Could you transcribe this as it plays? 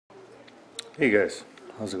Hey guys,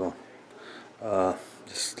 how's it going?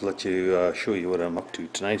 Just to let you show you what I'm up to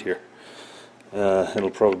tonight here. It'll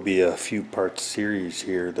probably be a few part series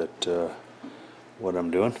here that what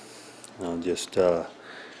I'm doing. I'll just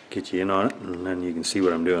get you in on it and then you can see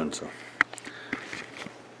what I'm doing. So,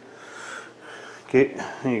 okay,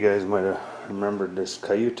 you guys might have remembered this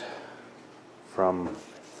coyote from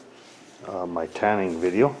my tanning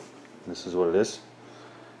video. This is what it is.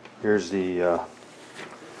 Here's the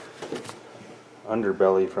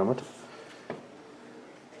underbelly from it.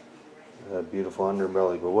 Beautiful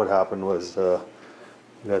underbelly, but what happened was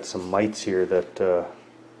we got some mites here that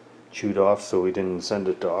chewed off, so we didn't send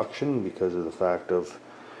it to auction because of the fact of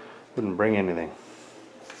wouldn't bring anything.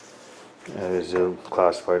 It was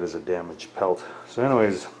classified as a damaged pelt. So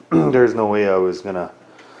anyways, there's no way I was gonna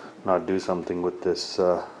not do something with this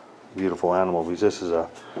beautiful animal, because this is a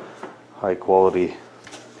high quality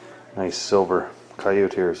nice silver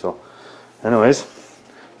coyote here. So anyways,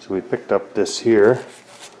 so we picked up this here,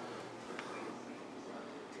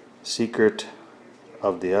 Secret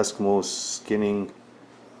of the Eskimos Skinning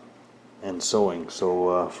and Sewing,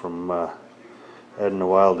 so from Edna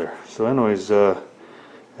Wilder. So anyways,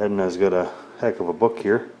 Edna's got a heck of a book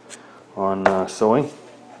here on sewing.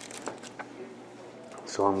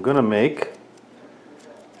 So I'm gonna make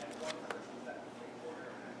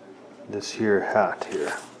this here hat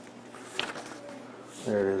here.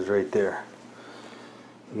 There it is right there.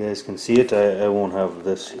 You guys can see it. I won't have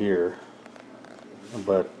this here,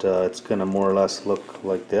 but it's gonna more or less look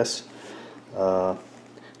like this. So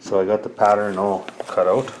I got the pattern all cut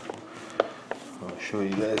out. I'll show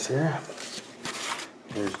you guys here.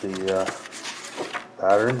 Here's the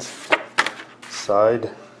patterns, side,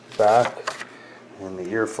 back, and the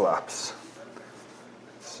ear flaps.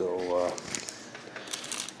 So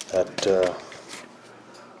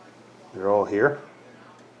they're all here.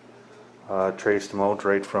 Traced them out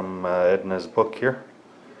right from Edna's book here,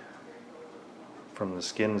 from the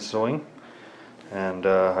skin sewing, and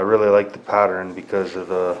I really like the pattern because of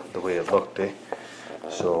the way it looked,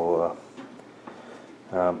 so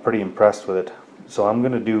I'm pretty impressed with it. So I'm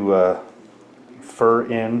gonna do fur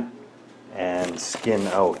in and skin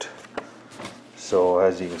out. So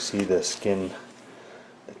as you can see, the skin,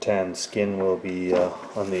 the tan skin will be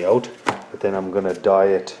on the out, but then I'm gonna dye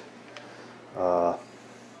it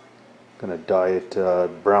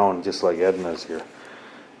brown, just like Edna's here.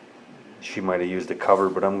 She might have used a cover,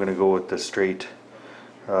 but I'm gonna go with the straight.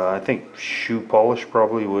 I think shoe polish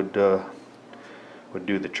probably would do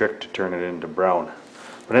the trick to turn it into brown.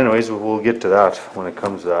 But anyways, we'll get to that when it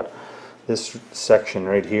comes to that. This section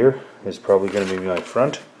right here is probably going to be my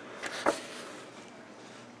front,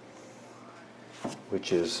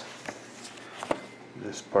 which is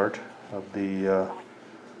this part of the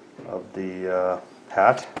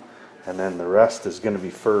hat, and then the rest is going to be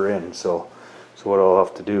fur in. So what I'll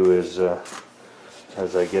have to do is,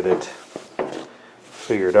 as I get it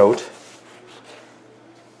figured out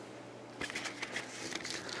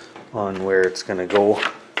on where it's going to go,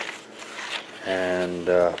 and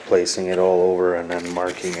placing it all over and then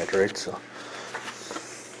marking it, right? So,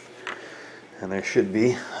 and there should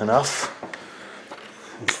be enough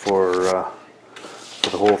for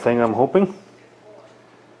the whole thing, I'm hoping.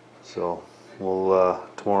 So we'll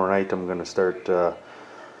tomorrow night I'm going to start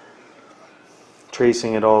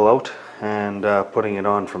tracing it all out and putting it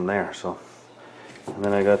on from there. So, and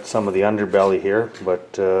then I got some of the underbelly here, but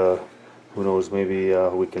who knows, maybe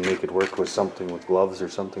we can make it work with something, with gloves or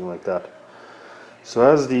something like that. So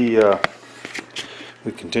as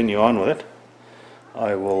we continue on with it,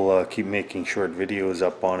 I will keep making short videos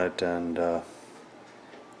up on it and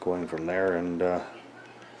going from there, and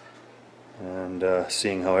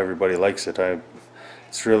seeing how everybody likes it.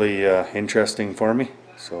 It's really interesting for me,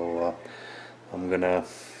 so I'm gonna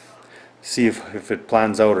see if it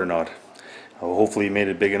plans out or not. Hopefully made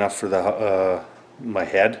it big enough for the my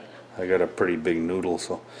head. I got a pretty big noodle,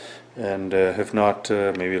 so, and if not,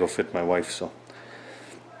 maybe it'll fit my wife. So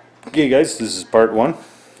okay guys, this is part one,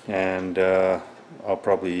 and I'll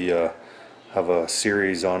probably have a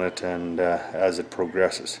series on it, and as it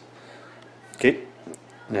progresses. Okay,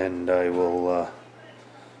 and I will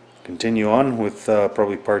continue on with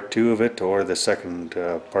probably part two of it, or the second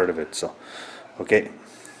part of it. So okay,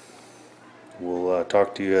 we'll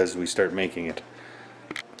talk to you as we start making it.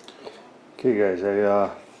 Okay guys,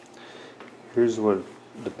 here's what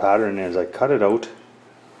the pattern is. I cut it out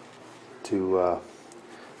to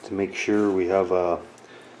make sure we have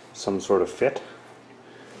some sort of fit.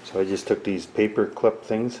 So I just took these paper clip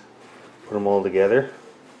things, put them all together,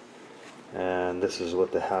 and this is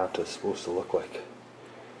what the hat is supposed to look like.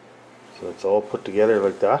 So it's all put together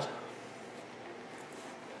like that,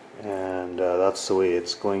 and that's the way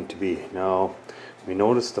it's going to be. Now we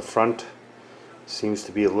notice the front seems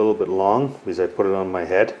to be a little bit long because I put it on my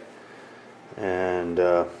head, and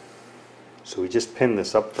so we just pin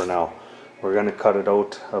this up for now. We're going to cut it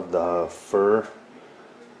out of the fur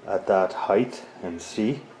at that height and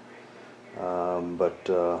see, and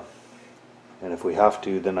if we have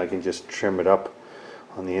to, then I can just trim it up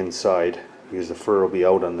on the inside because the fur will be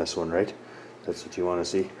out on this one, right? That's what you want to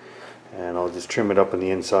see. And I'll just trim it up on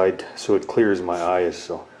the inside so it clears my eyes.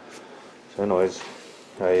 So anyways,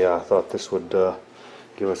 I thought this would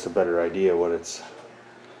give us a better idea what it's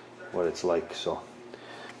like. So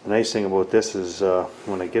the nice thing about this is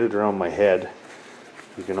when I get it around my head,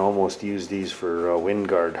 you can almost use these for wind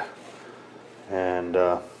guard. And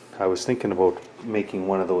I was thinking about making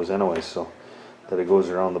one of those anyways, so that it goes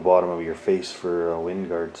around the bottom of your face for wind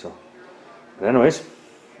guard. So, but anyways,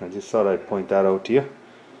 I just thought I'd point that out to you.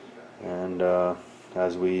 And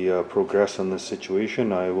as we progress on this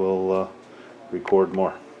situation, I will record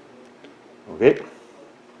more. Okay.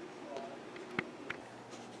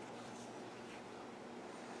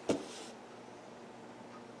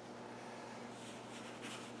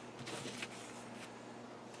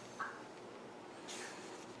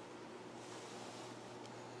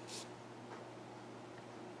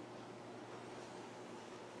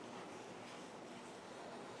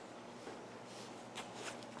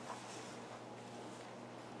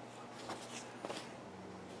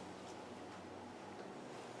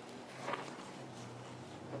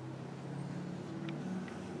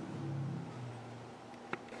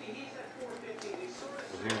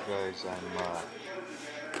 Here guys, I'm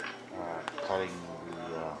cutting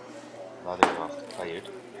the leather off the coyote,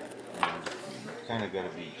 and you kind of got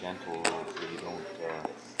to be gentle so you don't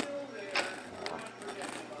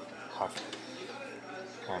cut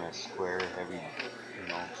kind of square heavy, you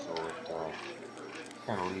know, so it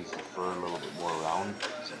kind of leaves the fur a little bit more round.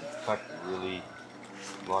 So if you cut really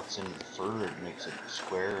lots into the fur, it makes it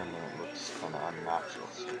square and then it looks kind of unnatural.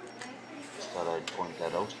 So just thought I'd point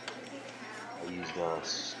that out. I used a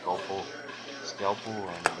scalpel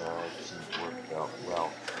and it seems to work out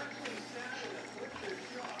well.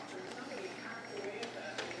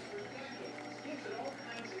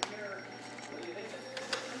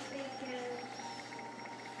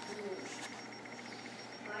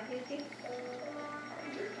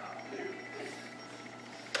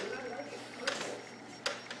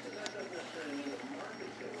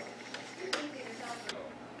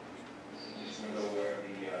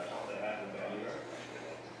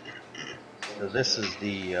 So this is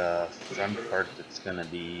the front part that's going to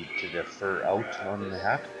be to the fur out on the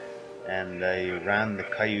hat, and I ran the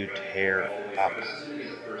coyote hair up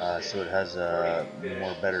so it has a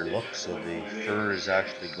more better look, so the fur is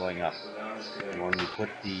actually going up. And when we put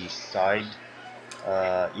the side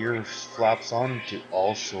ear flaps on, to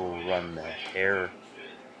also run the hair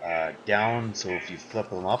down, so if you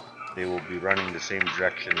flip them up they will be running the same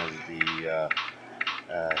direction as the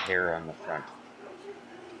hair on the front.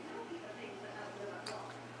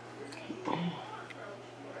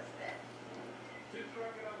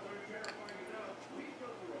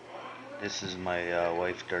 This is my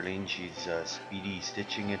wife Darlene. She's speedy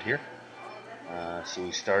stitching it here. So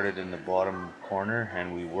we started in the bottom corner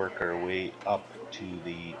and we work our way up to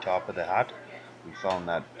the top of the hat. We found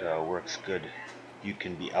that works good. You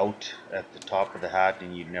can be out at the top of the hat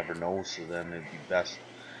and you'd never know, so then it'd be best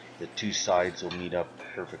the two sides will meet up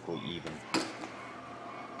perfectly even.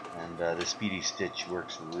 And the speedy stitch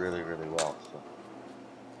works really well. So.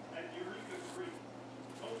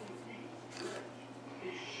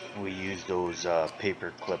 We use those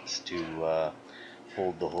paper clips to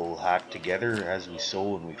hold the whole hat together as we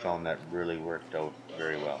sew, and we found that really worked out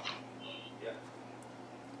very well.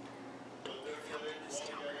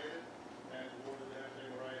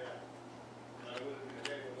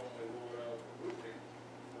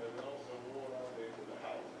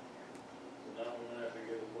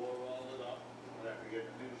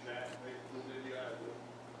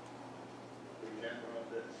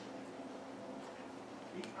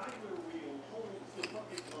 The idler wheel holds the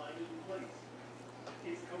bucket line in place.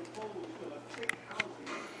 It's composed of a thick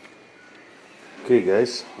housing. Okay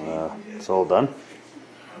guys, it's all done.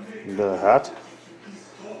 The hat.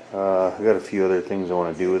 I got a few other things I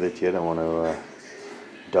want to do with it yet. I want to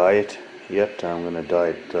dye it yet. I'm going to dye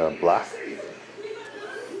it black.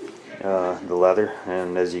 The leather,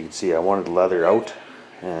 and as you can see I wanted the leather out,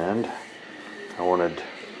 and I wanted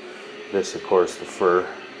this, of course, the fur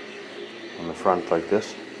on the front like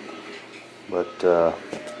this. But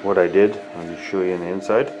what I did, I'll just show you on the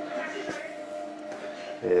inside,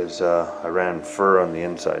 is I ran fur on the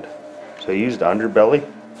inside. So I used underbelly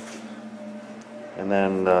and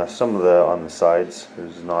then some of the on the sides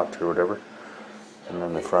is not or whatever, and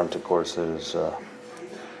then the front of course is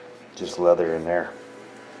just leather in there.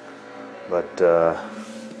 But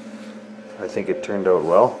I think it turned out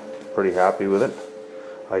well. Pretty happy with it.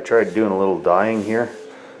 I tried doing a little dyeing here.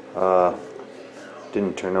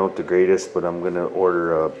 Didn't turn out the greatest, but I'm gonna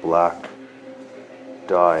order a black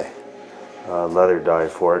dye, leather dye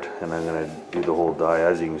for it, and I'm gonna do the whole dye.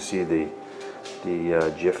 As you can see,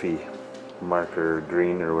 the Jiffy marker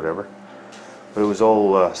green or whatever. But it was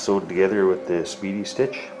all sewed together with the speedy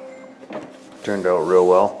stitch. Turned out real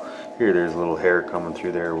well. Here, there's a little hair coming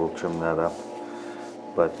through there. We'll trim that up.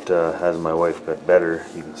 But as my wife got better,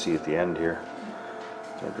 you can see at the end here,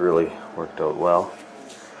 it really worked out well.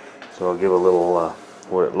 So I'll give a little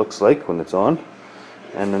what it looks like when it's on.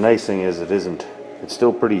 And the nice thing is it's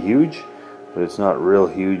still pretty huge, but it's not real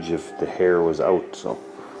huge if the hair was out. So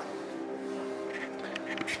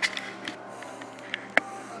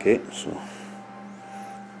okay, so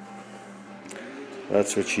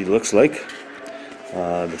that's what she looks like.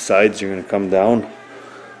 The sides are going to come down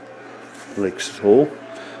like so.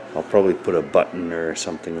 I'll probably put a button or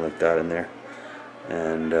something like that in there,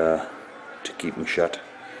 and to keep them shut,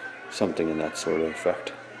 something in that sort of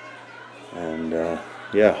effect. And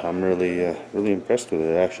yeah, I'm really impressed with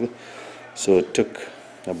it actually. So it took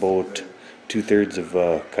about 2/3 of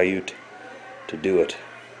coyote to do it,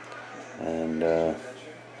 and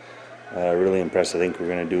really impressed. I think we're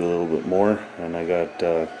going to do a little bit more, and I got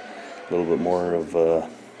a little bit more of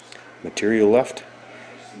material left,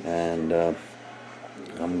 and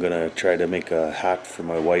I'm gonna try to make a hat for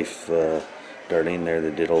my wife, Darlene there,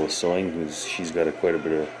 that did all the sewing, because she's got quite a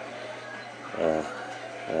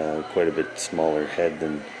bit smaller head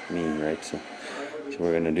than me, right? So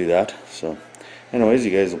we're gonna do that. So anyways,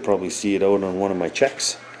 you guys will probably see it out on one of my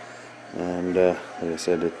checks, and like I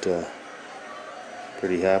said,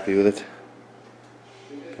 pretty happy with it.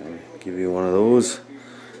 I'll give you one of those,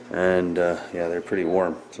 and yeah, they're pretty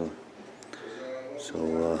warm. So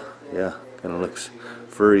yeah, kind of looks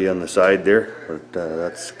furry on the side there, but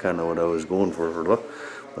that's kind of what I was going for look.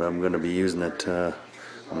 But I'm going to be using it on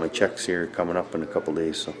my checks here coming up in a couple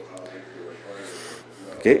days. So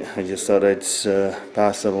okay, I just thought I'd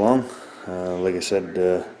pass that along. Like I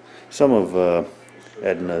said, some of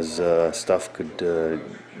Edna's stuff could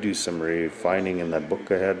do some refining in that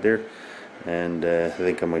book I had there, and I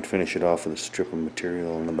think I might finish it off with a strip of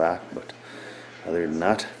material on the back. But other than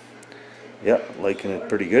that, yeah, liking it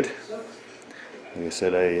pretty good. Like I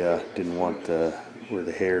said, I didn't want where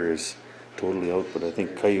the hair is totally out, but I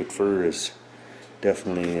think coyote fur is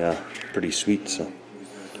definitely pretty sweet. So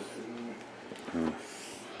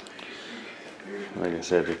like I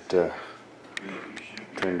said, it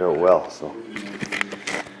turned out well. So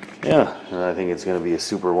yeah, and I think it's going to be a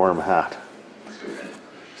super warm hat.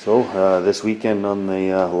 So this weekend on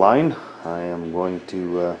the line, I am going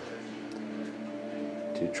to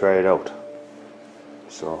try it out.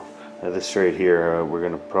 So this right here, we're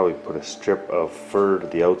going to probably put a strip of fur to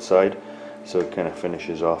the outside, so it kind of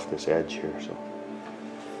finishes off this edge here. So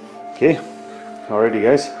okay, alrighty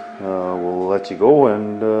guys, we'll let you go,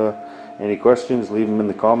 and any questions, leave them in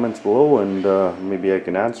the comments below, and maybe I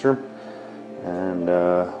can answer them, and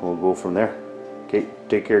we'll go from there. Okay,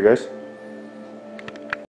 take care guys.